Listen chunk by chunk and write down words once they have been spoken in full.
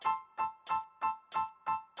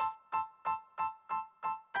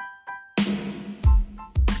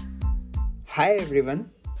Hi everyone,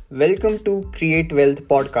 welcome to Create Wealth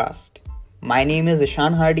podcast. My name is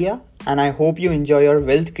Ishan Hardia and I hope you enjoy your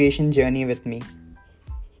wealth creation journey with me.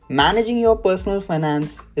 Managing your personal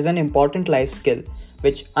finance is an important life skill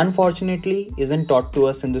which unfortunately isn't taught to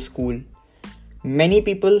us in the school. Many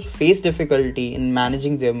people face difficulty in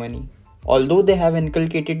managing their money. Although they have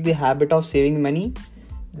inculcated the habit of saving money,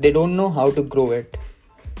 they don't know how to grow it.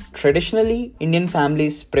 Traditionally, Indian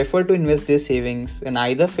families prefer to invest their savings in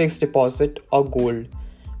either fixed deposit or gold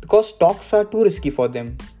because stocks are too risky for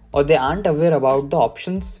them or they aren't aware about the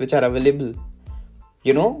options which are available.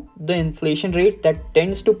 The inflation rate that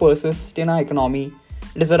tends to persist in our economy,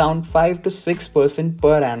 it is around 5 to 6%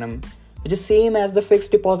 per annum, which is same as the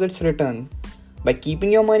fixed deposit's return. By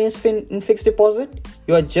keeping your money in fixed deposit,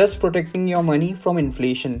 you are just protecting your money from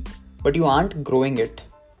inflation, but you aren't growing it.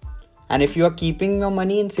 And if you are keeping your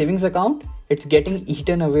money in savings account, it's getting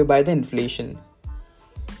eaten away by the inflation.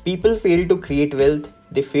 People fail to create wealth,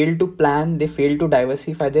 they fail to plan, they fail to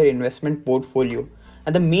diversify their investment portfolio.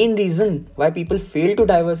 And the main reason why people fail to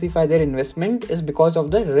diversify their investment is because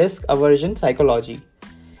of the risk aversion psychology.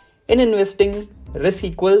 In investing, risk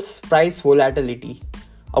equals price volatility.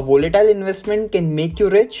 A volatile investment can make you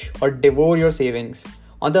rich or devour your savings.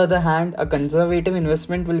 On the other hand, a conservative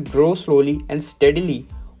investment will grow slowly and steadily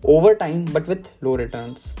over time but with low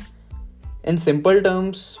returns. In simple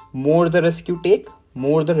terms, more the risk you take,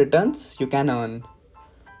 more the returns you can earn.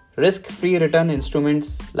 Risk-free return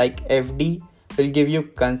instruments like FD will give you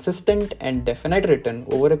consistent and definite return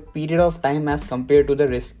over a period of time as compared to the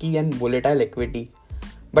risky and volatile equity.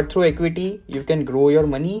 But through equity, you can grow your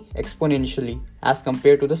money exponentially as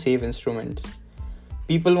compared to the safe instruments.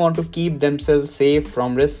 People want to keep themselves safe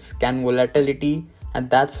from risk and volatility, and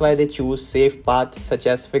that's why they choose safe paths such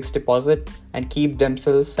as fixed deposit and keep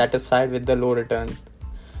themselves satisfied with the low return.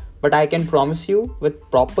 But I can promise you, with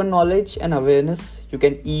proper knowledge and awareness, you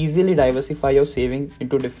can easily diversify your saving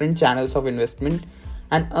into different channels of investment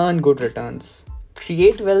and earn good returns.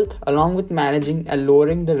 Create wealth along with managing and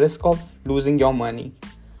lowering the risk of losing your money.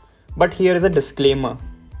 But here is a disclaimer.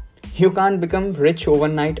 You can't become rich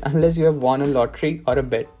overnight unless you have won a lottery or a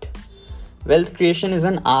bet. Wealth creation is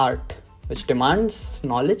an art which demands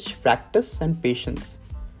knowledge, practice, and patience.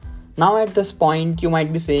 Now at this point, you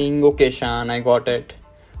might be saying, okay Shan, I got it.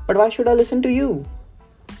 But why should I listen to you?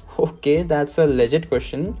 Okay, that's a legit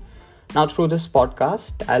question. Now through this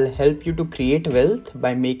podcast, I'll help you to create wealth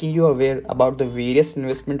by making you aware about the various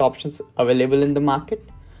investment options available in the market,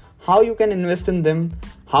 how you can invest in them,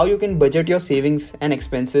 how you can budget your savings and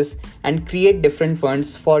expenses and create different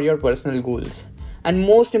funds for your personal goals. And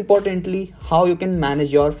most importantly, how you can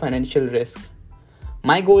manage your financial risk.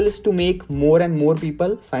 My goal is to make more and more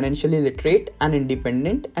people financially literate and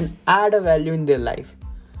independent and add a value in their life.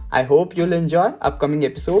 I hope you'll enjoy upcoming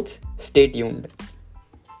episodes. Stay tuned.